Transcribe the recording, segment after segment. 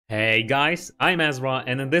Hey guys, I'm Azra,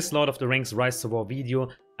 and in this Lord of the Rings Rise to War video,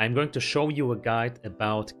 I'm going to show you a guide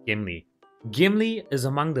about Gimli. Gimli is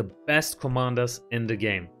among the best commanders in the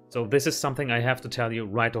game, so this is something I have to tell you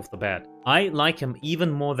right off the bat. I like him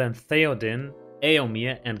even more than Theoden,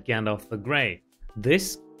 Eomer and Gandalf the Grey.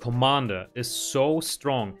 This commander is so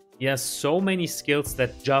strong, he has so many skills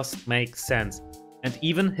that just make sense, and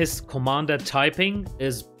even his commander typing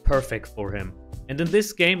is perfect for him. And in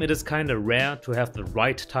this game it is kinda rare to have the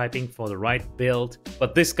right typing for the right build,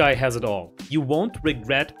 but this guy has it all. You won't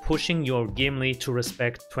regret pushing your Gimli to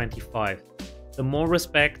respect 25. The more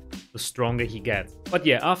respect, the stronger he gets. But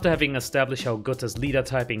yeah, after having established how good his leader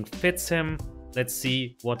typing fits him, let's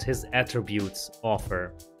see what his attributes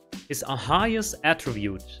offer. His highest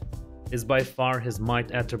attribute is by far his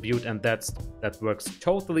might attribute, and that works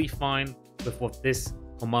totally fine with what this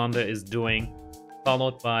commander is doing.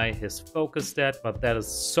 Followed by his focus stat, but that is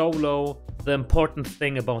so low. The important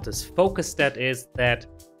thing about his focus stat is that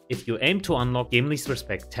if you aim to unlock Gimli's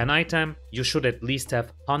Respect 10 item, you should at least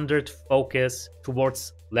have 100 focus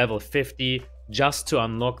towards level 50 just to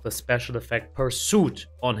unlock the special effect Pursuit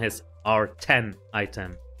on his R10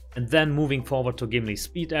 item. And then moving forward to Gimli's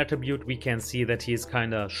speed attribute, we can see that he is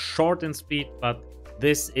kinda short in speed, but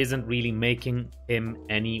this isn't really making him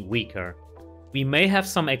any weaker. We may have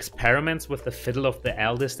some experiments with the Fiddle of the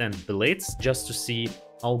Eldest and Blitz just to see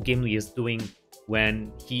how Gimli is doing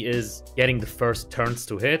when he is getting the first turns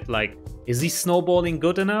to hit. Like, is he snowballing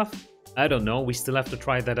good enough? I don't know, we still have to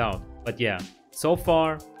try that out. But yeah, so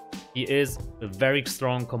far he is a very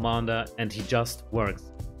strong commander and he just works.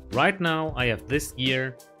 Right now I have this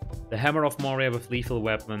gear, the Hammer of Moria with lethal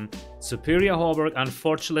weapon, Superior Hauberk,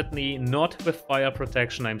 unfortunately not with fire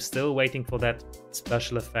protection, I'm still waiting for that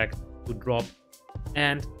special effect to drop,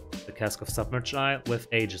 and the Cask of Submerged Isle with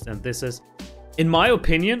Aegis. And this is, in my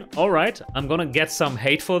opinion, alright, I'm gonna get some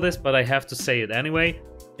hate for this, but I have to say it anyway.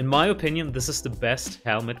 In my opinion, this is the best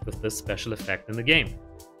helmet with this special effect in the game.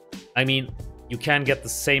 I mean, you can get the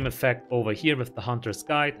same effect over here with the Hunter's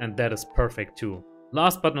Guide, and that is perfect too.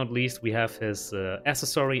 Last but not least, we have his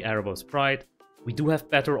accessory, Erebos Pride. We do have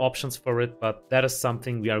better options for it, but that is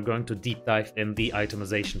something we are going to deep dive in the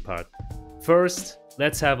itemization part. First,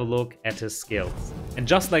 let's have a look at his skills. And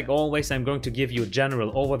just like always, I'm going to give you a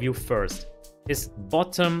general overview first. His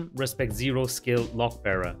bottom Respect 0 skill,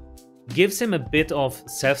 Lockbearer, gives him a bit of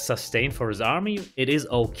self-sustain for his army. It is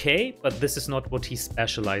okay, but this is not what he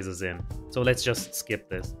specializes in. So let's just skip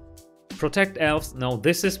this. Protect Elves. Now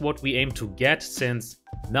this is what we aim to get, since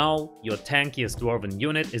now your tankiest Dwarven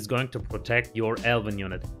unit is going to protect your Elven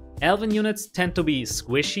unit. Elven units tend to be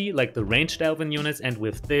squishy like the ranged Elven units, and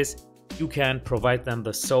with this you can provide them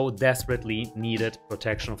the so desperately needed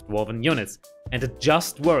protection of Dwarven units. And it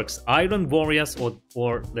just works. Iron Warriors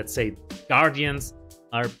or let's say Guardians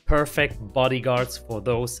are perfect bodyguards for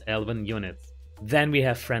those Elven units. Then we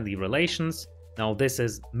have Friendly Relations. Now this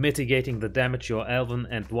is mitigating the damage your Elven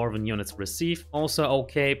and Dwarven units receive. Also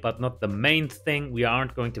okay, but not the main thing. We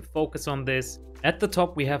aren't going to focus on this. At the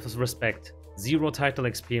top we have Respect 0 title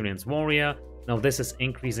experience Warrior. Now this is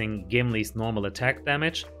increasing Gimli's normal attack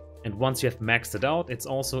damage. And once you have maxed it out, it's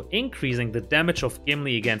also increasing the damage of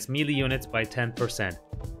Gimli against melee units by 10%.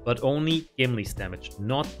 But only Gimli's damage,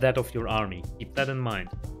 not that of your army. Keep that in mind.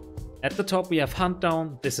 At the top we have Hunt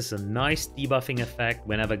Down. This is a nice debuffing effect.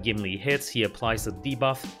 Whenever Gimli hits, he applies a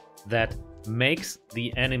debuff that makes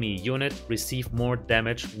the enemy unit receive more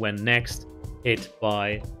damage when next hit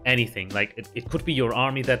by anything. Like it could be your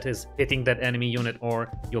army that is hitting that enemy unit,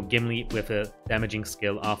 or your Gimli with a damaging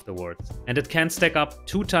skill afterwards. And it can stack up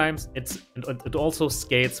 2 times. It also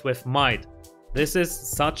scales with might. This is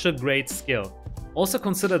such a great skill. Also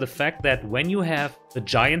consider the fact that when you have the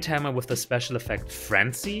Giant Hammer with the special effect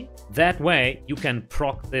Frenzy, that way you can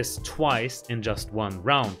proc this twice in just 1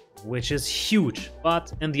 round, which is huge.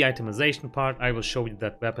 But in the itemization part, I will show you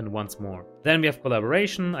that weapon once more. Then we have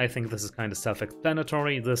Collaboration. I think this is kind of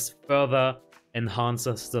self-explanatory. This further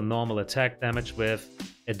enhances the normal attack damage with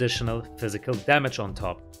additional physical damage on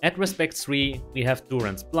top. At Respect 3, we have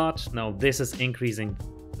Duran's Blood. Now this is increasing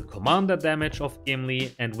the commander damage of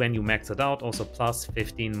Gimli, and when you max it out, also plus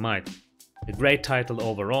 15 might. A great title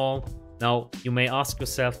overall. Now you may ask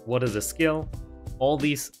yourself, what is a skill? All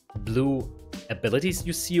these blue abilities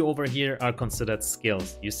you see over here are considered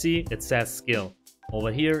skills. You see, it says skill.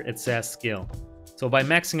 Over here, it says skill. So by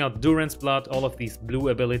maxing out Duran's Blood, all of these blue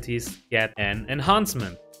abilities get an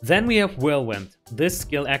enhancement. Then we have Whirlwind. This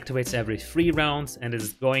skill activates every 3 rounds and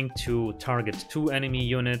is going to target 2 enemy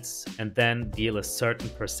units and then deal a certain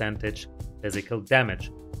percentage physical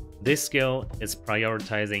damage. This skill is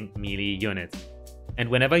prioritizing melee units. And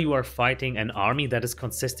whenever you are fighting an army that is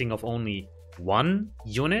consisting of only one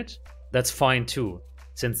unit, that's fine too,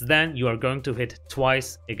 since then you are going to hit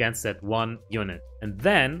twice against that one unit. And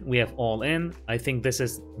then we have all in. I think this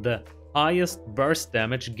is the highest burst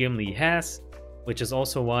damage Gimli has, which is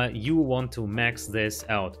also why you want to max this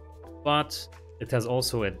out. But it has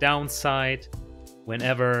also a downside.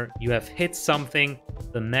 Whenever you have hit something,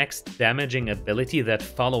 the next damaging ability that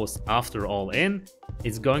follows after all in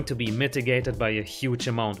is going to be mitigated by a huge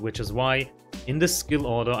amount, which is why in the skill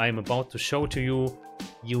order I'm about to show to you,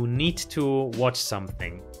 you need to watch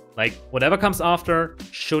something. Like, whatever comes after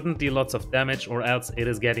shouldn't deal lots of damage, or else it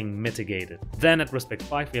is getting mitigated. Then at Respect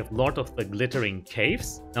 5 we have Lord of the Glittering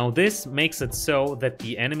Caves. Now this makes it so that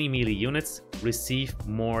the enemy melee units receive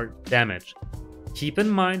more damage. Keep in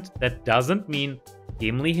mind, that doesn't mean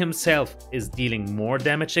Gimli himself is dealing more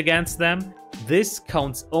damage against them. This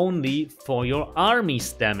counts only for your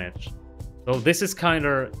army's damage. So this is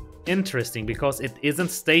kinda interesting because it isn't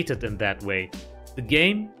stated in that way. The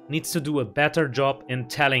game needs to do a better job in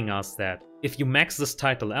telling us that. If you max this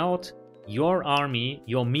title out, your army,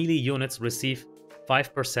 your melee units receive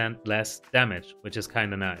 5% less damage, which is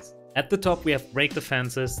kinda nice. At the top we have Break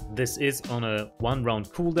Defenses. This is on a 1-round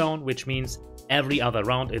cooldown, which means every other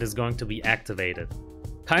round it is going to be activated.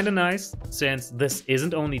 Kinda nice, since this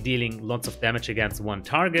isn't only dealing lots of damage against one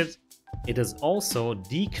target, it is also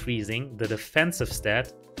decreasing the defensive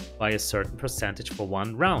stat by a certain percentage for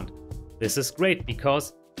 1 round. This is great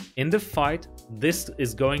because in the fight, this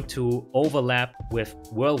is going to overlap with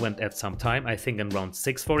Whirlwind at some time, I think in round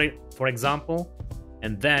 6 for example,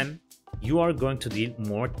 and then you are going to deal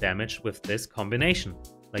more damage with this combination.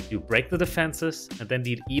 Like, you break the defenses and then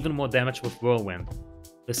deal even more damage with Whirlwind.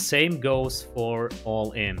 The same goes for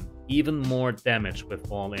All In, even more damage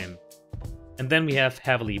with All In. And then we have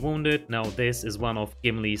Heavily Wounded. Now this is one of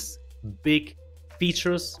Gimli's big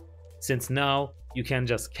features, since now you can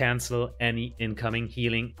just cancel any incoming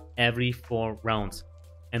healing every 4 rounds.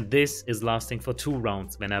 And this is lasting for 2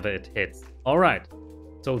 rounds whenever it hits. Alright,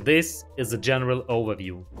 so this is a general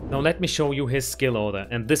overview. Now let me show you his skill order,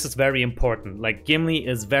 and this is very important. Like, Gimli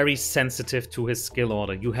is very sensitive to his skill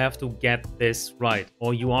order. You have to get this right,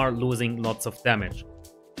 or you are losing lots of damage.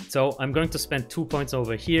 So I'm going to spend 2 points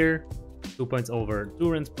over here, 2 points over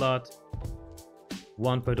Durin's Blood,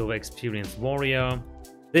 1 point over Experienced Warrior.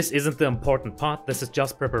 This isn't the important part, this is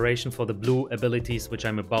just preparation for the blue abilities which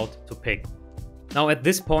I'm about to pick. Now at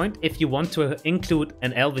this point, if you want to include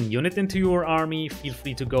an Elven unit into your army, feel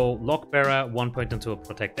free to go Lockbearer, 1 point into a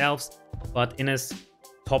Protect Elves, but in his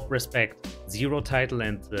top Respect 0 title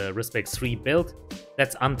and Respect 3 build,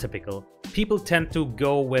 that's untypical. People tend to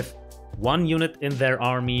go with 1 unit in their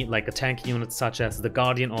army, like a tank unit such as the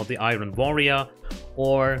Guardian or the Iron Warrior,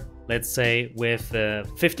 or let's say with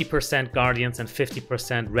 50% Guardians and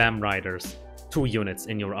 50% Ram Riders, 2 units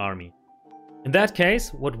in your army. In that case,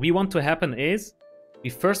 what we want to happen is, we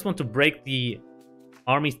first want to break the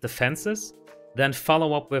army's defenses, then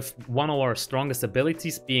follow up with one of our strongest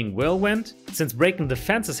abilities being Whirlwind. Since breaking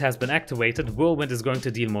defenses has been activated, Whirlwind is going to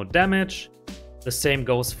deal more damage. The same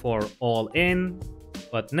goes for All In.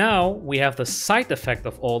 But now we have the side effect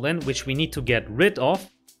of All In, which we need to get rid of,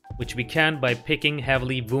 which we can by picking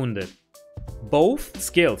Heavily Wounded. Both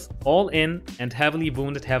skills, All In and Heavily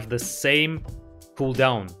Wounded, have the same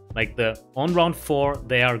cooldown. Like, on round 4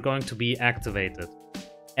 they are going to be activated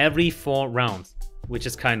every 4 rounds, which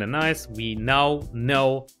is kinda nice. We now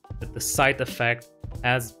know that the side effect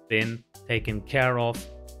has been taken care of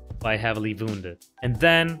by Heavily Wounded. And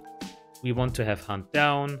then we want to have Hunt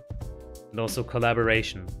Down and also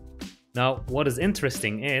Collaboration. Now what is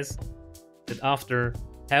interesting is that after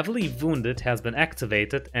Heavily Wounded has been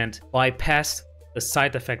activated and bypassed the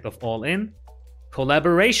side effect of All In,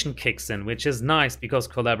 Collaboration kicks in, which is nice because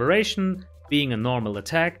Collaboration, being a normal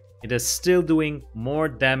attack, it is still doing more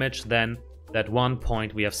damage than that 1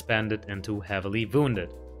 point we have spent it into Heavily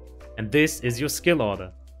Wounded. And this is your skill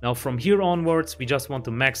order. Now from here onwards, we just want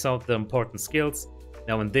to max out the important skills.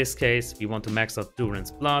 Now in this case, we want to max out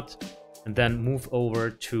Durin's Blood and then move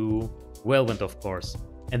over to Whirlwind, of course.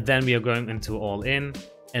 And then we are going into All In.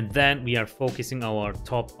 And then we are focusing our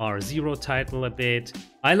top R0 title a bit.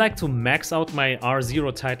 I like to max out my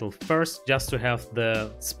R0 title first, just to have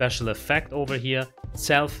the special effect over here.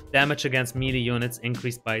 Self damage against melee units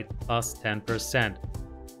increased by plus 10%.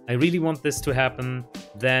 I really want this to happen.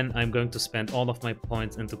 Then I'm going to spend all of my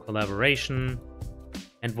points into Collaboration.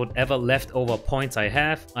 And whatever leftover points I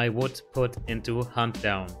have, I would put into Hunt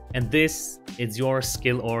Down. And this is your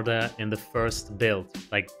skill order in the first build.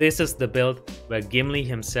 Like, this is the build where Gimli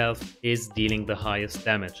himself is dealing the highest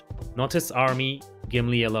damage. Not his army.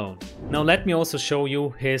 Gimli alone. Now let me also show you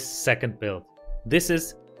his second build. This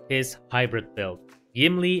is his hybrid build.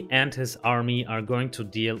 Gimli and his army are going to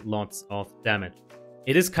deal lots of damage.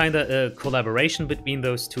 It is kinda a collaboration between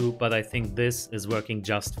those two, but I think this is working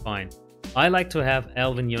just fine. I like to have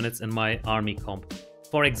elven units in my army comp.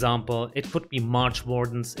 For example, it could be March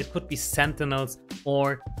Wardens, it could be Sentinels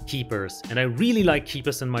or Keepers. And I really like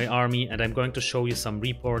Keepers in my army, and I'm going to show you some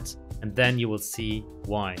reports and then you will see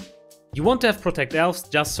why. You want to have Protect Elves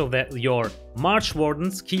just so that your March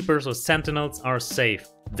Wardens, Keepers or Sentinels are safe.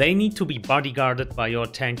 They need to be bodyguarded by your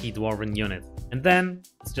tanky Dwarven unit. And then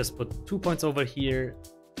let's just put 2 points over here,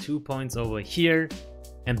 2 points over here,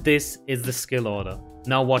 and this is the skill order.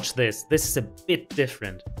 Now watch this. This is a bit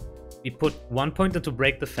different. We put 1 point into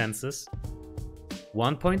Break Defenses,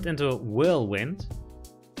 1 point into Whirlwind,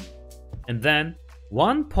 and then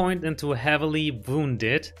 1 point into Heavily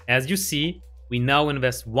Wounded. As you see, we now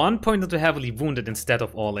invest 1 point into Heavily Wounded instead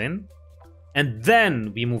of All In, and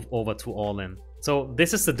then we move over to All In. So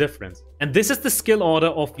this is the difference. And this is the skill order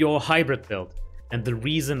of your hybrid build. And the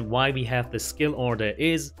reason why we have the skill order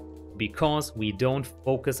is because we don't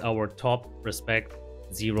focus our top respect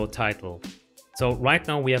 0 title. So right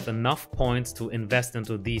now we have enough points to invest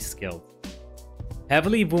into these skills.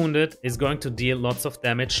 Heavily Wounded is going to deal lots of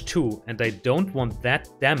damage too, and I don't want that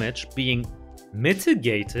damage being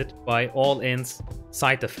mitigated by All In's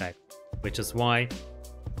side effect, which is why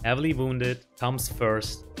Heavily Wounded comes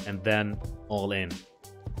first and then All In.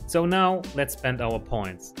 So now let's spend our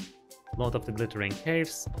points. Lord of the Glittering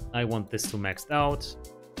Caves, I want this to maxed out.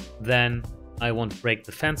 Then I want Break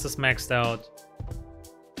Defenses maxed out.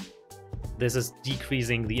 This is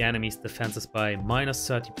decreasing the enemy's defenses by minus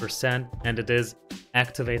 30%, and it is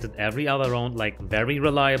activated every other round, like very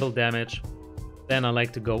reliable damage. Then I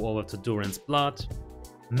like to go over to Durin's Blood,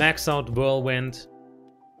 max out Whirlwind,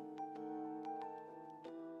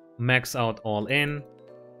 max out All In,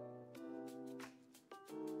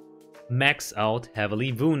 max out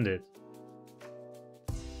Heavily Wounded.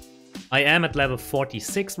 I am at level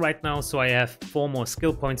 46 right now, so I have 4 more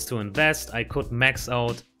skill points to invest. I could max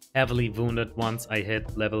out Heavily Wounded once I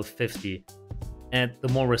hit level 50. And the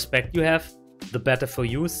more respect you have, the better for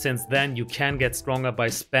you, since then you can get stronger by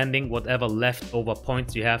spending whatever leftover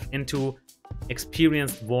points you have into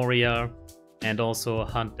Experienced Warrior and also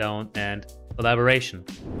Hunt Down and Collaboration.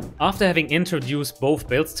 After having introduced both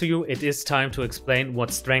builds to you, it is time to explain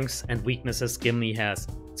what strengths and weaknesses Gimli has.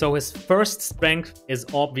 So his first strength is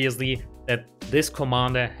obviously that this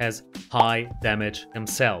commander has high damage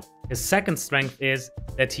himself. His second strength is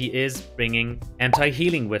that he is bringing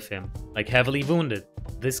anti-healing with him, like Heavily Wounded.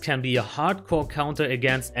 This can be a hardcore counter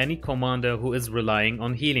against any commander who is relying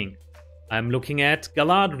on healing. I'm looking at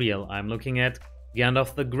Galadriel, I'm looking at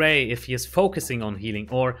Gandalf the Grey if he is focusing on healing,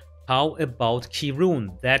 or how about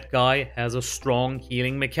Kirun? That guy has a strong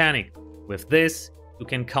healing mechanic. With this, you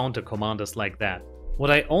can counter commanders like that. What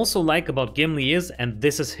I also like about Gimli is, and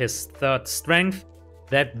this is his third strength,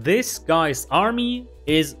 that this guy's army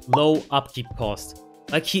is low upkeep cost.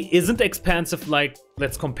 Like, he isn't expensive, like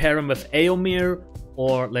let's compare him with Eomer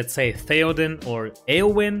or let's say Theoden or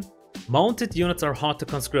Eowyn. Mounted units are hard to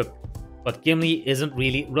conscript, but Gimli isn't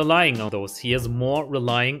really relying on those. He is more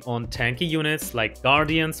relying on tanky units like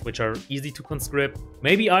Guardians, which are easy to conscript,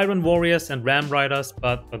 maybe Iron Warriors and Ram Riders,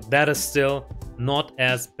 but that is still not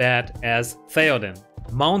as bad as Theoden.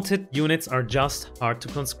 Mounted units are just hard to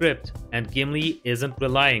conscript, and Gimli isn't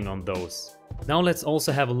relying on those. Now let's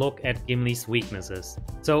also have a look at Gimli's weaknesses.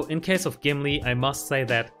 So in case of Gimli, I must say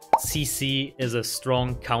that CC is a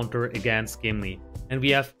strong counter against Gimli. And we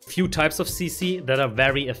have few types of CC that are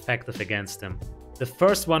very effective against him. The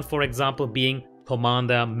first one, for example, being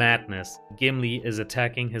Commander Madness. Gimli is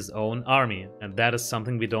attacking his own army, and that is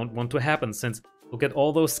something we don't want to happen, since look at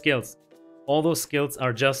all those skills. All those skills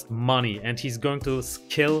are just money, and he's going to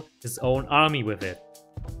kill his own army with it.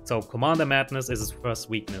 So Commander Madness is his first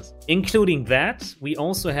weakness. Including that, we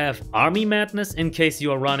also have Army Madness in case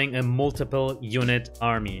you are running a multiple unit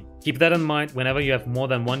army. Keep that in mind. Whenever you have more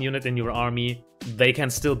than one unit in your army, they can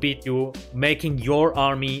still beat you, making your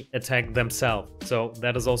army attack themselves. So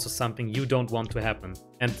that is also something you don't want to happen.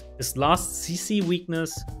 And his last CC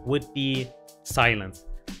weakness would be Silence.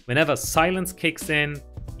 Whenever Silence kicks in,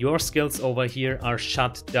 your skills over here are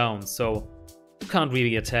shut down, so you can't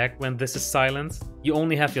really attack when this is silenced. You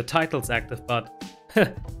only have your titles active, but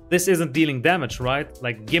this isn't dealing damage, right?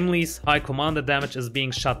 Like Gimli's high commander damage is being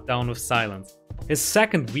shut down with silence. His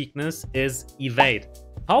second weakness is Evade.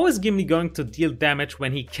 How is Gimli going to deal damage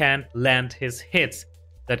when he can't land his hits?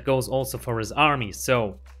 That goes also for his army,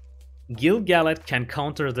 so Gil-galad can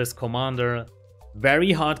counter this commander very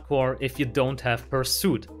hardcore if you don't have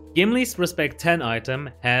Pursuit. Gimli's Respect 10 item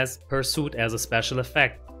has Pursuit as a special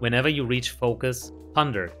effect whenever you reach Focus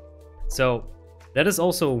 100. So that is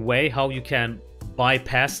also a way how you can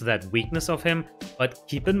bypass that weakness of him, but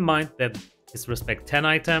keep in mind that his Respect 10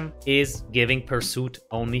 item is giving Pursuit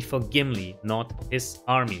only for Gimli, not his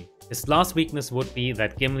army. His last weakness would be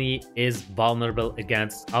that Gimli is vulnerable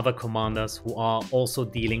against other commanders who are also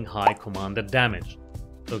dealing high commander damage.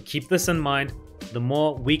 So keep this in mind. The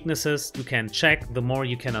more weaknesses you can check, the more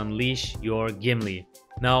you can unleash your Gimli.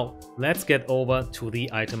 Now, let's get over to the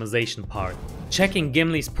itemization part. Checking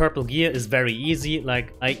Gimli's purple gear is very easy,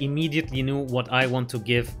 like I immediately knew what I want to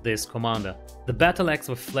give this commander. The Battle Axe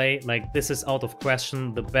with Flay, like this is out of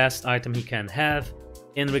question the best item he can have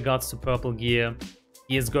in regards to purple gear.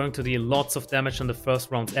 He is going to deal lots of damage in the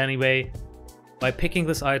first rounds anyway. By picking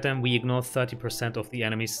this item, we ignore 30% of the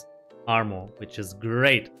enemy's armor, which is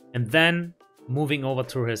great. And then, moving over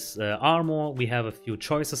to his armor, we have a few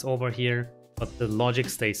choices over here. But the logic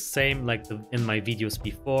stays same like in my videos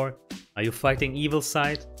before. Are you fighting evil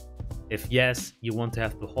side? If yes, you want to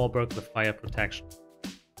have the Hallberg with fire protection.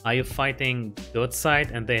 Are you fighting good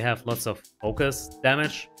side and they have lots of focus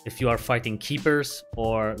damage? If you are fighting keepers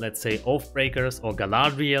or let's say Oathbreakers or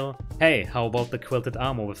Galadriel, hey, how about the quilted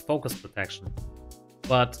armor with focus protection?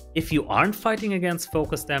 But if you aren't fighting against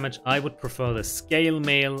focus damage, I would prefer the scale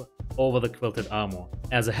mail over the quilted armor.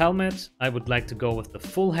 As a helmet, I would like to go with the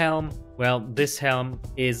full helm. Well, this helm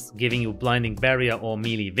is giving you blinding barrier or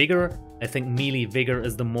melee vigor. I think melee vigor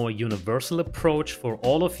is the more universal approach for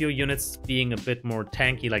all of your units being a bit more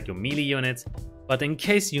tanky like your melee units. But in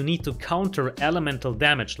case you need to counter elemental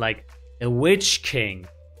damage like a Witch King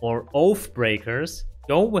or Oathbreakers,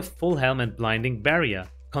 go with full helm and blinding barrier.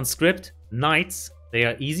 Conscript Knights, they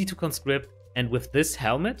are easy to conscript, and with this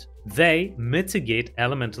helmet, they mitigate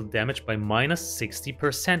elemental damage by minus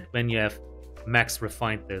 60% when you have max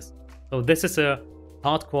refined this. So this is a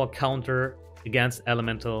hardcore counter against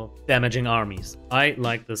elemental damaging armies. I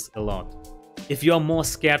like this a lot. If you are more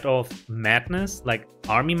scared of madness, like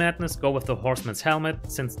army madness, go with the Horseman's helmet,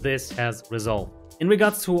 since this has resolve. In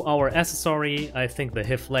regards to our accessory, I think the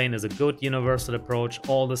Hif Lane is a good universal approach,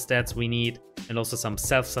 all the stats we need, and also some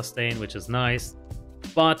self-sustain, which is nice.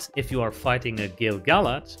 But if you are fighting a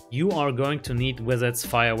Gil-galad, you are going to need Wizard's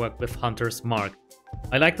Firework with Hunter's Mark.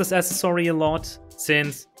 I like this accessory a lot,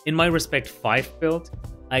 since in my Respect 5 build,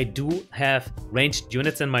 I do have ranged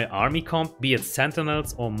units in my army comp, be it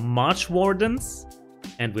Sentinels or March Wardens,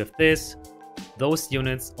 and with this, those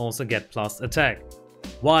units also get plus attack,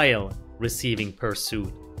 while receiving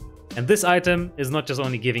Pursuit. And this item is not just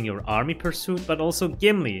only giving your army Pursuit, but also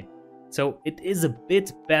Gimli. So it is a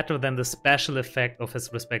bit better than the special effect of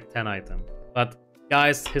his Respect 10 item. But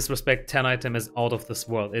guys, his Respect 10 item is out of this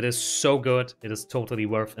world. It is so good, it is totally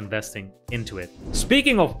worth investing into it.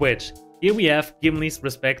 Speaking of which, here we have Gimli's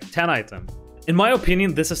Respect 10 item. In my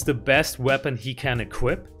opinion, this is the best weapon he can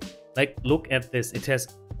equip. Like, look at this, it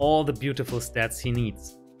has all the beautiful stats he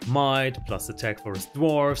needs. Might, plus attack for his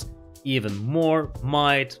dwarves, even more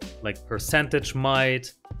might, like percentage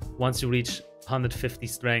might. Once you reach 150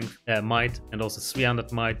 strength might and also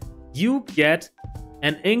 300 might, you get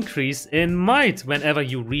an increase in might whenever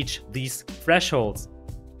you reach these thresholds.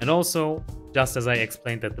 And also, just as I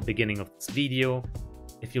explained at the beginning of this video,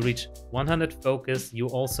 if you reach 100 focus, you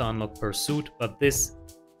also unlock Pursuit, but this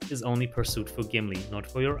is only Pursuit for Gimli, not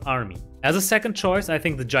for your army. As a second choice, I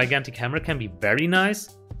think the Gigantic Hammer can be very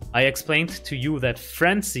nice. I explained to you that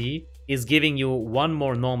Frenzy is giving you one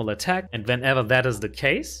more normal attack, and whenever that is the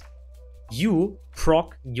case, you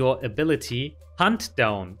proc your ability Hunt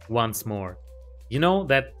Down once more. You know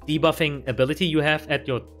that debuffing ability you have at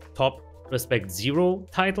your top Respect 0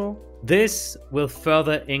 title? This will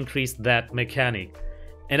further increase that mechanic.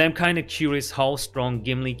 And I'm kinda curious how strong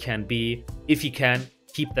Gimli can be if he can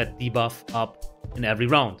keep that debuff up in every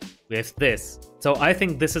round with this. So I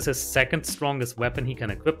think this is his second strongest weapon he can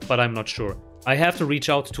equip, but I'm not sure. I have to reach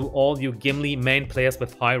out to all you Gimli main players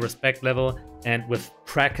with high respect level and with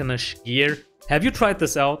Krakenish gear. Have you tried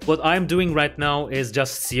this out? What I'm doing right now is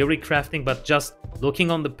just theory crafting, but just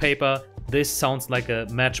looking on the paper, this sounds like a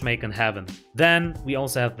match made in heaven. Then we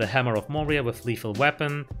also have the Hammer of Moria with lethal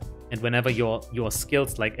weapon, and whenever your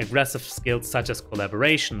skills like aggressive skills such as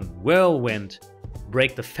Collaboration, Whirlwind,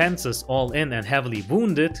 Break the Fences all in and Heavily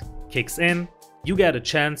Wounded kicks in, you get a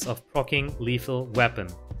chance of proccing lethal weapon,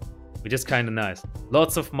 which is kinda nice.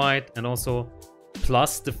 Lots of might and also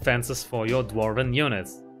plus defenses for your dwarven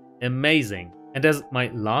units. Amazing. And as my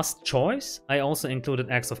last choice, I also included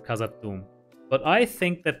Axe of Khazad-dûm. But I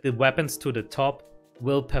think that the weapons to the top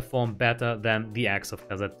will perform better than the Axe of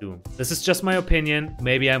Khazad-dûm. This is just my opinion,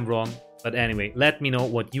 maybe I'm wrong, but anyway, let me know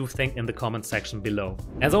what you think in the comment section below.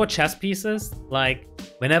 As our chess pieces, like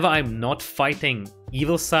whenever I'm not fighting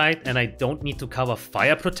evil side and I don't need to cover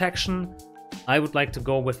fire protection, I would like to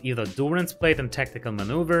go with either Durance Plate and Tactical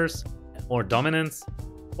Maneuvers or Dominance,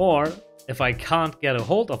 or if I can't get a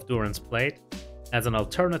hold of Durance Plate, as an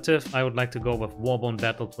alternative, I would like to go with Warbone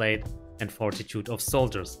Battle Plate and Fortitude of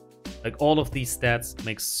Soldiers. Like, all of these stats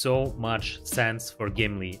make so much sense for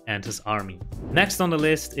Gimli and his army. Next on the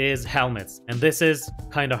list is helmets, and this is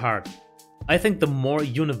kinda hard. I think the more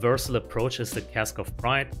universal approach is the Casque of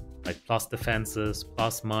Pride, like plus defenses,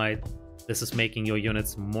 plus might. This is making your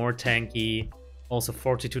units more tanky. Also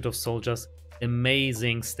Fortitude of Soldiers,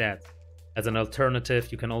 amazing stat. As an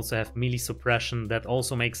alternative, you can also have melee suppression, that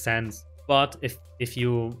also makes sense. But if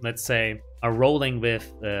you, let's say, are rolling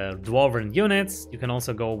with Dwarven units, you can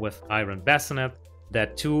also go with Iron Bassinet.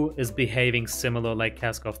 That too is behaving similar like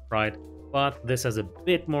Casque of Pride, but this has a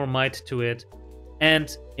bit more might to it.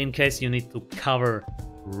 And in case you need to cover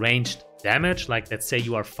ranged damage, like let's say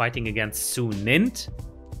you are fighting against Su Nint,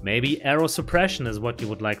 maybe Arrow Suppression is what you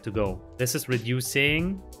would like to go. This is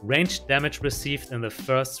reducing ranged damage received in the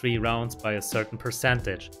first 3 rounds by a certain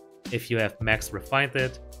percentage. If you have max refined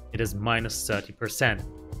it is minus 30%.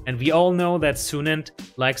 And we all know that Su Nint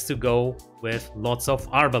likes to go with lots of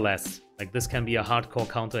Arbalests. Like, this can be a hardcore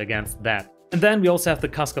counter against that. And then we also have the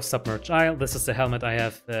Casque of Submerged Isle. This is the helmet I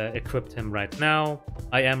have equipped him right now.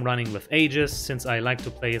 I am running with Aegis, since I like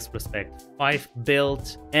to play his Respect 5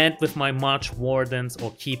 build. And with my March Wardens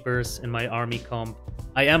or Keepers in my army comp,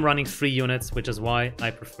 I am running 3 units, which is why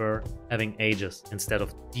I prefer having Aegis instead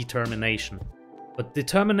of Determination. But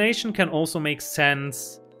Determination can also make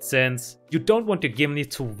sense, since you don't want your Gimli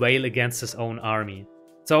to wail against his own army.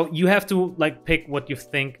 So you have to like pick what you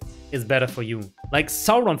think is better for you. Like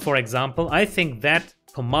Sauron, for example, I think that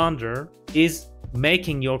commander is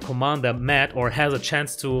making your commander mad, or has a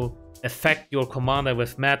chance to affect your commander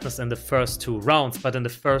with madness in the first 2 rounds. But in the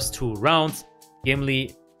first 2 rounds,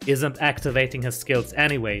 Gimli isn't activating his skills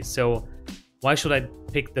anyway. So why should I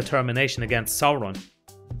pick Determination against Sauron?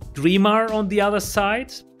 Dreemar, on the other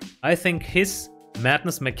side, I think his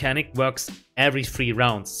madness mechanic works every 3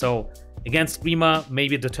 rounds. So against Dreemar,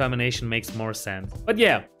 maybe Determination makes more sense. But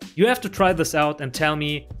yeah, you have to try this out and tell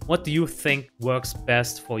me, what do you think works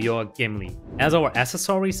best for your Gimli? As our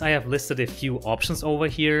accessories, I have listed a few options over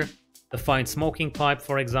here. The Fine Smoking Pipe,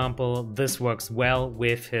 for example, this works well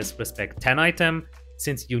with his Respect 10 item,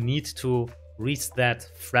 since you need to reach that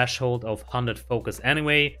threshold of 100 focus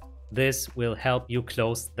anyway. This will help you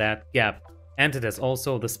close that gap. And it has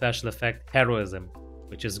also the special effect Heroism,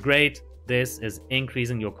 which is great. This is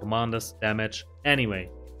increasing your commander's damage anyway,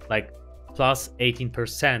 like plus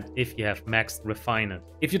 18% if you have maxed Refinement.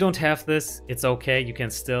 If you don't have this, it's okay, you can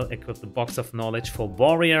still equip the Box of Knowledge for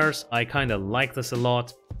warriors. I kinda like this a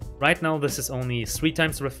lot. Right now this is only 3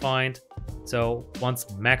 times refined, so once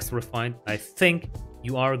maxed refined, I think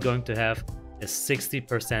you are going to have a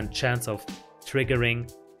 60% chance of triggering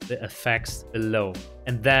the effects below.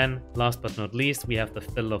 And then, last but not least, we have the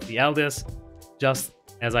Fiddle of the Elders. Just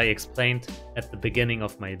as I explained at the beginning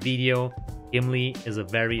of my video, Gimli is a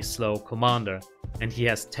very slow commander, and he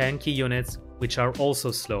has tanky units which are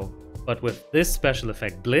also slow. But with this special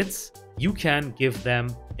effect Blitz, you can give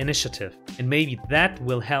them initiative, and maybe that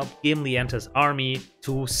will help Gimli and his army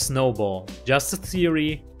to snowball. Just a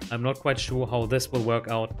theory, I'm not quite sure how this will work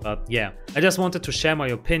out, but yeah. I just wanted to share my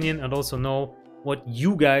opinion and also know what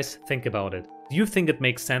you guys think about it. Do you think it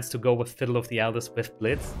makes sense to go with Fiddle of the Elders with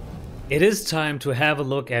Blitz? It is time to have a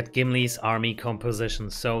look at Gimli's army composition.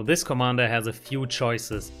 So this commander has a few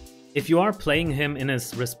choices. If you are playing him in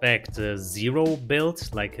his Respect 0 build,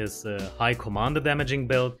 like his high commander damaging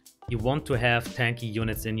build, you want to have tanky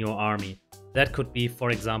units in your army. That could be, for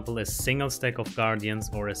example, a single stack of Guardians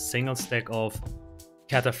or a single stack of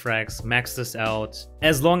Cataphracts. Max this out.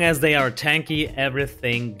 As long as they are tanky,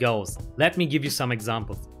 everything goes. Let me give you some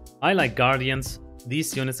examples. I like Guardians.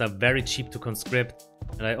 These units are very cheap to conscript,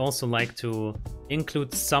 and I also like to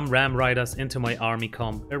include some Ram Riders into my army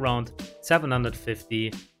comp, around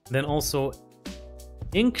 750. Then also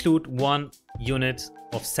include 1 unit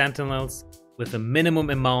of Sentinels with a minimum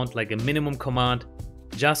amount, like a minimum command,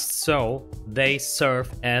 just so they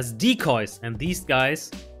serve as decoys. And these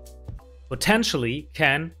guys potentially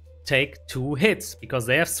can take 2 hits because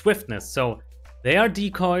they have swiftness. So they are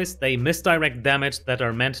decoys, they misdirect damage that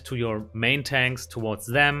are meant to your main tanks towards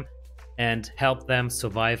them and help them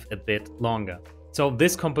survive a bit longer. So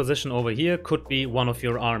this composition over here could be one of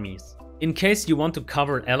your armies. In case you want to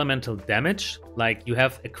cover elemental damage, like you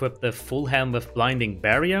have equipped the full helm with blinding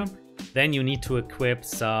barrier, then you need to equip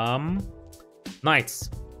some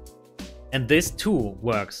knights. And this too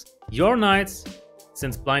works. Your knights,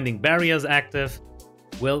 since blinding barrier is active,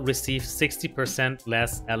 will receive 60%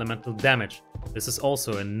 less elemental damage. This is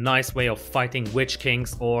also a nice way of fighting Witch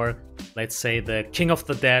Kings, or let's say the King of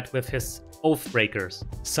the Dead with his Oathbreakers.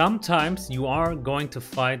 Sometimes you are going to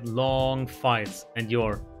fight long fights and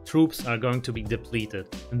your troops are going to be depleted.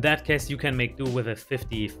 In that case, you can make do with a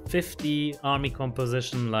 50-50 army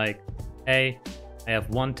composition, like, hey, I have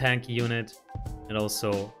one tanky unit and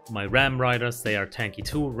also my Ram Riders, they are tanky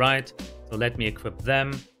too, right? So let me equip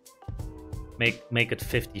them, make it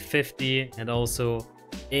 50-50, and also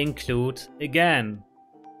include, again,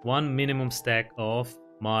 one minimum stack of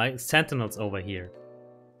my Sentinels over here.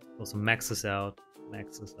 Also maxes out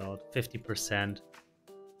 50%.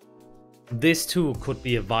 This too could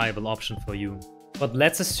be a viable option for you. But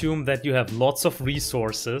let's assume that you have lots of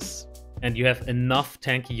resources and you have enough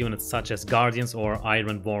tanky units such as Guardians or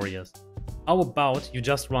Iron Warriors. How about you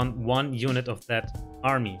just run one unit of that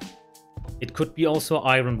army? It could be also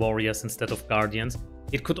Iron Warriors instead of Guardians.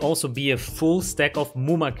 It could also be a full stack of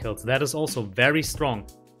Muma kills. That is also very strong,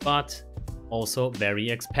 but also very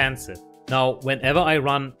expensive. Now, whenever I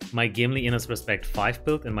run my Gimli Innis Respect 5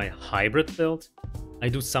 build in my hybrid build, I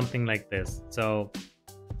do something like this. So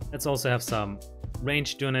let's also have some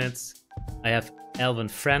ranged units. I have Elven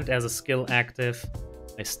Friend as a skill active.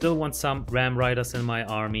 I still want some Ram Riders in my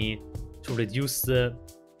army to reduce the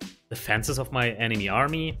defenses of my enemy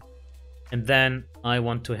army. And then I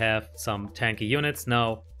want to have some tanky units.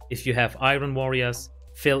 Now, if you have Iron Warriors,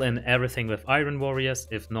 fill in everything with Iron Warriors.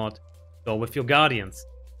 If not, go with your Guardians.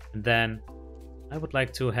 And then I would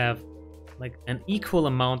like to have like an equal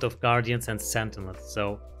amount of Guardians and Sentinels.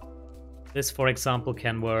 So this, for example,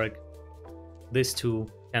 can work. This too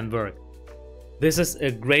can work. This is a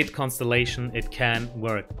great constellation. It can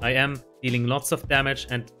work. I am dealing lots of damage,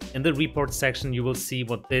 and in the report section you will see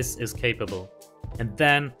what this is capable. And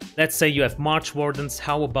then, let's say you have March Wardens.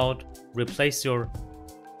 How about replace your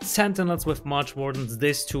Sentinels with March Wardens?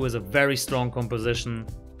 This too is a very strong composition.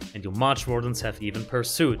 And your March Wardens have even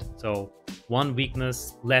Pursuit. So one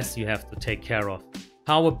weakness less you have to take care of.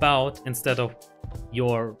 How about instead of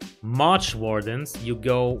your March Wardens, you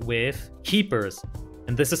go with Keepers?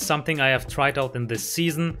 And this is something I have tried out in this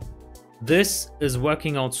season. This is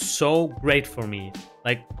working out so great for me.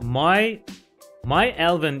 Like my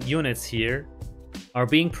Elven units here are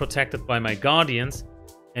being protected by my Guardians,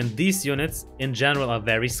 and these units in general are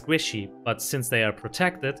very squishy, but since they are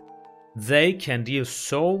protected, they can deal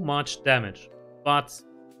so much damage. But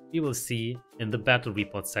we will see in the battle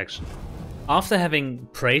report section. After having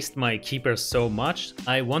praised my Keepers so much,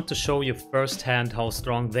 I want to show you firsthand how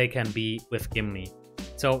strong they can be with Gimli.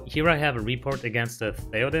 So here I have a report against the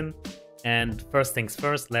Theoden, and first things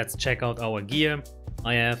first, let's check out our gear.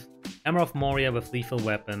 I have Hammer of Moria with lethal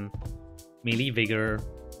weapon, melee vigor,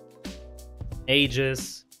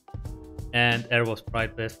 Aegis, and Arrow of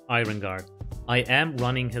Pride with Iron Guard. I am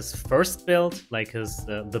running his first build, like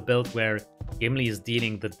the build where Gimli is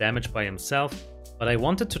dealing the damage by himself, but I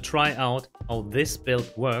wanted to try out how this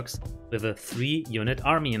build works with a 3-unit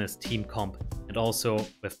army in his team comp, and also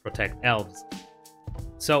with Protect Elves.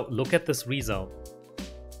 So look at this result.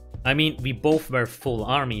 I mean, we both were full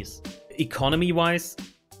armies. Economy-wise,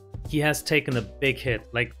 he has taken a big hit.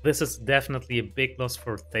 Like, this is definitely a big loss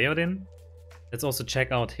for Theoden. Let's also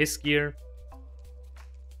check out his gear.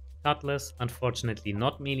 Cutlass, unfortunately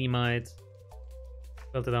not melee might.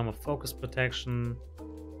 Belted armor, focus protection,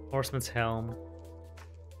 Horseman's helm.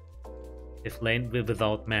 If lane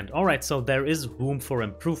without mend. Alright, so there is room for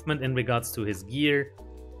improvement in regards to his gear.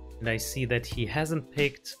 And I see that he hasn't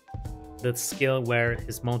picked the skill where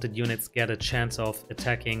his mounted units get a chance of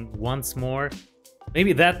attacking once more.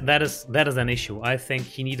 Maybe that is an issue. I think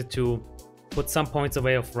he needed to put some points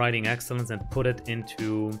away of riding excellence and put it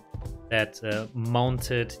into that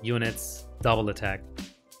mounted units double attack.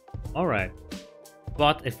 Alright.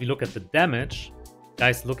 But if we look at the damage,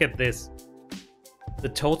 guys, look at this. The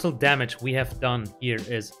total damage we have done here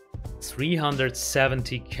is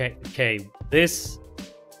 370k. This,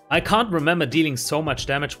 I can't remember dealing so much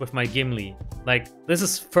damage with my Gimli. Like, this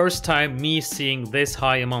is first time me seeing this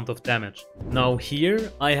high amount of damage. Now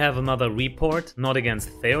here I have another report, not against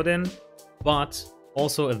Theoden, but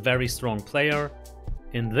also a very strong player.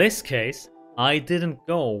 In this case, I didn't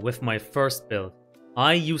go with my first build.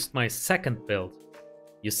 I used my second build.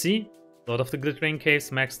 You see? Lord of the Glittering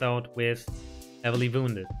Caves maxed out with Heavily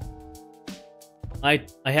Wounded. I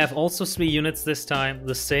have also 3 units this time,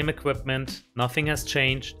 the same equipment, nothing has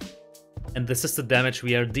changed. And this is the damage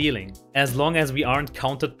we are dealing. As long as we aren't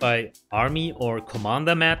countered by army or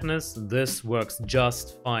commander madness, this works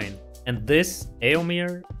just fine. And this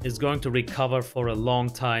Eomer is going to recover for a long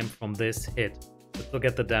time from this hit. Let's look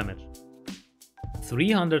at the damage.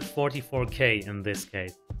 344k in this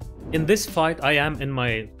case. In this fight I am in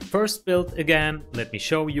my first build again. Let me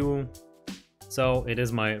show you. So it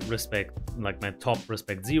is my respect, like my top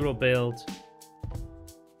respect 0 build.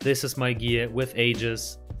 This is my gear with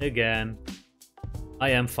Aegis. Again, I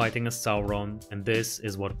am fighting a Sauron, and this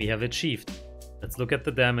is what we have achieved. Let's look at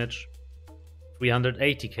the damage.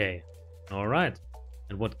 380k. Alright.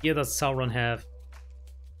 And what gear does Sauron have?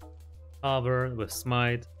 Cover with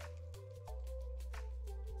Smite.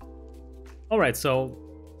 Alright, so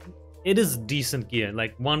it is decent gear.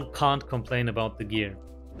 Like, one can't complain about the gear.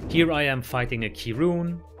 Here I am fighting a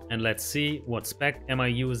Kirun, and let's see what spec am I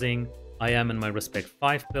using. I am in my respect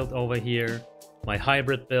 5 build over here. My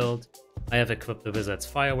hybrid build. I have equipped the Wizard's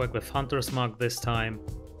Firework with Hunter's Mark this time.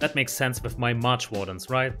 That makes sense with my March Wardens,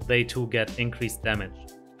 right? They too get increased damage.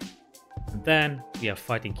 And then we are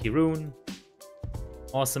fighting Kirun.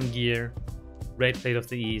 Awesome gear. Great Plate of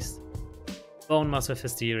the East. Bone Mass with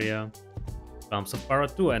Hysteria. Bumps of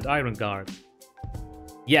Barad-dûr and Iron Guard.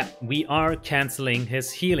 Yeah, we are cancelling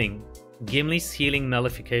his healing. Gimli's healing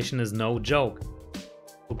nullification is no joke.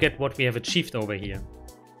 Look at what we have achieved over here.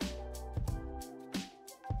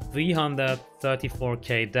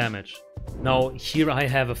 334k damage. Now here I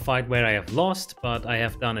have a fight where I have lost, but I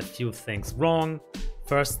have done a few things wrong.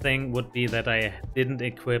 First thing would be that I didn't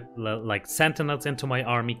equip like sentinels into my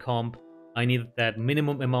army comp. I needed that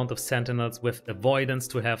minimum amount of sentinels with avoidance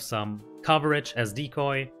to have some coverage as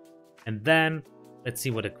decoy. And then let's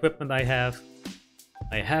see what equipment I have.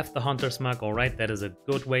 I have the Hunter's Mark, alright, that is a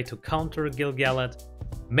good way to counter Gil-galad.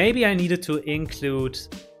 Maybe I needed to include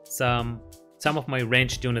some of my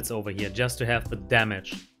ranged units over here just to have the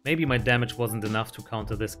damage. Maybe my damage wasn't enough to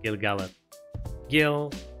counter this Gil-galad.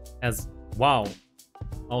 Gil has, wow,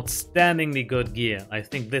 outstandingly good gear. I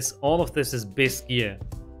think all of this is Bis gear.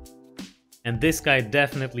 And this guy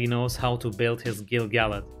definitely knows how to build his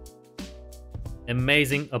Gil-galad.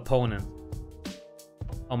 Amazing opponent.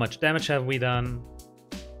 How much damage have we done?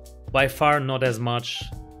 By far not as much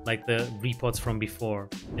like the reports from before.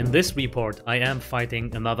 In this report, I am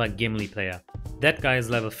fighting another Gimli player. That guy is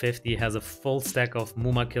level 50, has a full stack of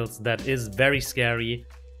Muma kills that is very scary.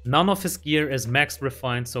 None of his gear is max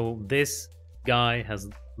refined, so this guy has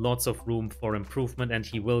lots of room for improvement and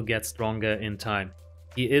he will get stronger in time.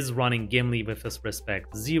 He is running Gimli with his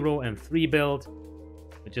respect 0 and 3 build,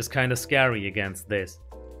 which is kind of scary against this.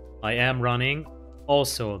 I am running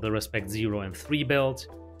also the respect 0 and 3 build.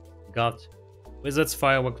 Got Wizard's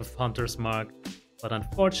Firework with Hunter's Mark, but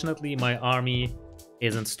unfortunately my army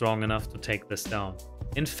isn't strong enough to take this down.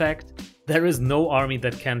 In fact, there is no army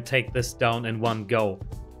that can take this down in one go.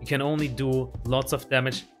 You can only do lots of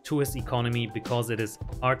damage to his economy because it is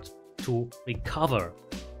hard to recover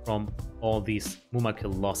from all these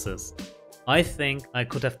Mumakil losses. I think I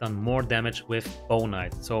could have done more damage with Bow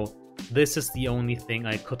Knight, so this is the only thing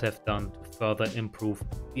I could have done to further improve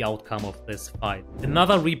the outcome of this fight.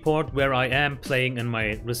 Another report where I am playing in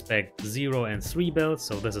my respect 0 and 3 build,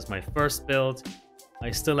 so this is my first build. I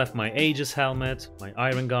still have my Aegis helmet, my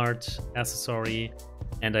Iron Guard accessory,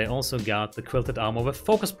 and I also got the quilted armor with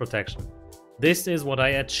focus protection. This is what I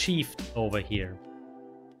achieved over here.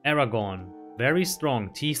 Aragorn, very strong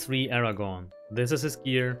T3 Aragorn. This is his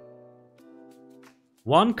gear.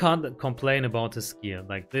 One can't complain about his gear,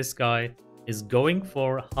 like this guy is going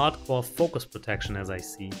for hardcore focus protection as I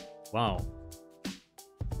see. Wow.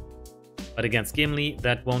 But against Gimli,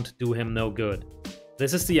 that won't do him no good.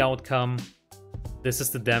 This is the outcome. This is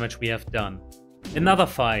the damage we have done. Another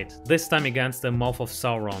fight, this time against the Mouth of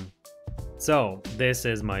Sauron. So, this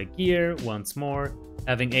is my gear once more.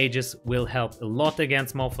 Having Aegis will help a lot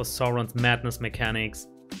against Mouth of Sauron's madness mechanics,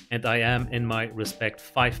 and I am in my respect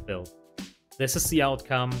 5 build. This is the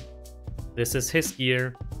outcome. This is his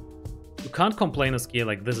gear. You can't complain his gear,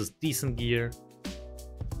 like this is decent gear.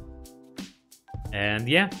 And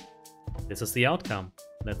yeah, this is the outcome.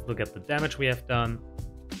 Let's look at the damage we have done.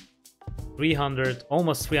 300,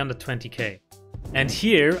 almost 320k. And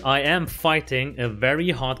here I am fighting a very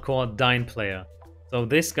hardcore Dine player. So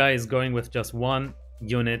this guy is going with just one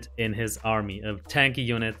unit in his army, a tanky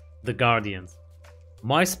unit, the Guardians.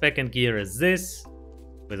 My spec and gear is this.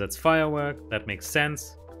 Wizard's Firework, that makes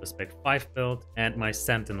sense. Respect 5 build, and my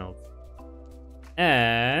Sentinels.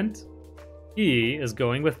 And he is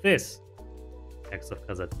going with this. Axe of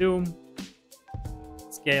Khazad-dûm,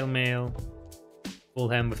 Scale Mail,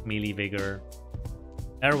 Fulham with Melee Vigor,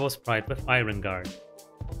 Erebos Pride with Iron Guard.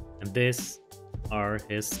 And these are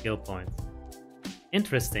his skill points.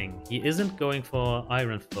 Interesting, he isn't going for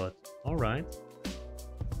Iron Foot. Alright.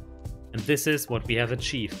 And this is what we have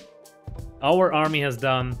achieved. Our army has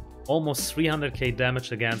done almost 300k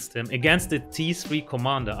damage against him. Against the T3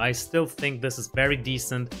 commander, I still think this is very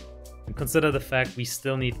decent. And consider the fact we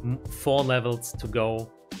still need 4 levels to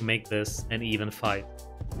go to make this an even fight.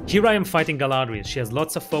 Here I am fighting Galadriel. She has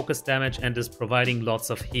lots of focus damage and is providing lots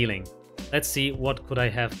of healing. Let's see what could I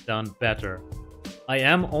have done better. I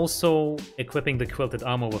am also equipping the quilted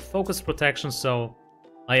armor with focus protection, so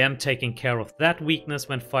I am taking care of that weakness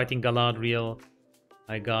when fighting Galadriel.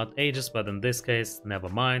 I got Aegis, but in this case, never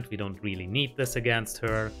mind. We don't really need this against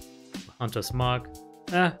her. Hunter's Mark.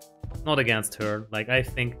 Not against her. Like, I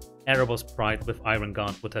think Erebos Pride with Iron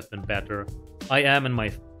Guard would have been better. I am in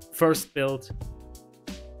my first build,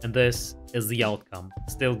 and this is the outcome.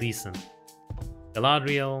 Still decent.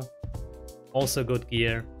 Galadriel, also good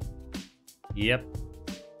gear. Yep.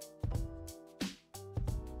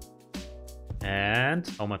 And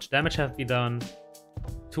how much damage have we done?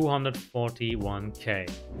 241k.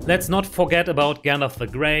 Let's not forget about Gandalf the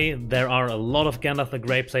Grey. There are a lot of Gandalf the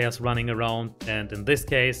Grey players running around, and in this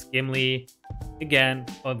case, Gimli, again,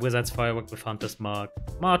 Wizard's Firework with Hunter's Mark,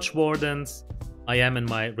 March Wardens. I am in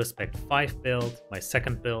my Respect 5 build, my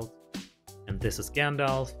second build, and this is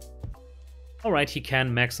Gandalf. Alright, he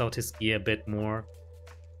can max out his gear a bit more.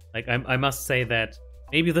 Like, I must say that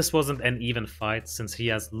maybe this wasn't an even fight, since he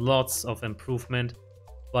has lots of improvement,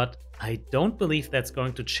 but I don't believe that's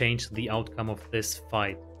going to change the outcome of this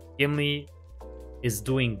fight. Gimli is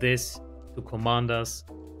doing this to commanders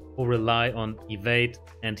who rely on evade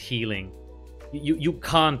and healing. You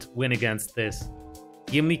can't win against this.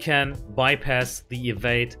 Gimli can bypass the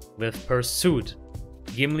evade with Pursuit.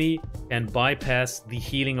 Gimli can bypass the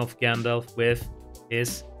healing of Gandalf with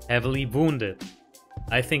his Heavily Wounded.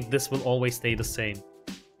 I think this will always stay the same.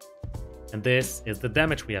 And this is the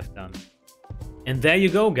damage we have done. And there you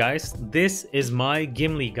go, guys. This is my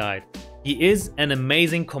Gimli guide. He is an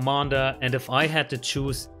amazing commander, and if I had to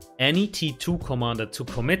choose any T2 commander to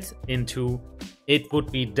commit into, it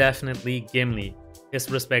would be definitely Gimli. His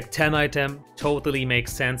Respect 10 item totally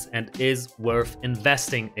makes sense and is worth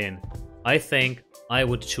investing in. I think I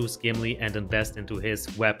would choose Gimli and invest into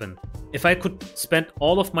his weapon. If I could spend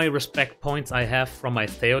all of my Respect points I have from my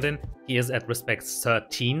Theoden, he is at Respect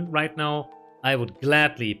 13 right now, I would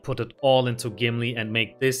gladly put it all into Gimli and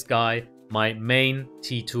make this guy my main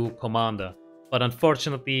T2 commander. But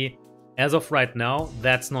unfortunately, as of right now,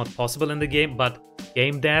 that's not possible in the game, but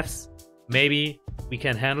game devs, maybe we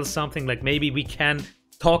can handle something, like maybe we can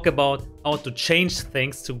talk about how to change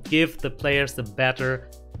things to give the players the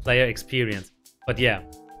better player experience. But yeah,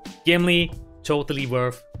 Gimli, totally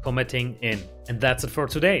worth committing in. And that's it for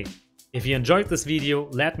today. If you enjoyed this video,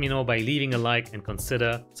 let me know by leaving a like and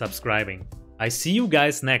consider subscribing. I see you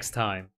guys next time.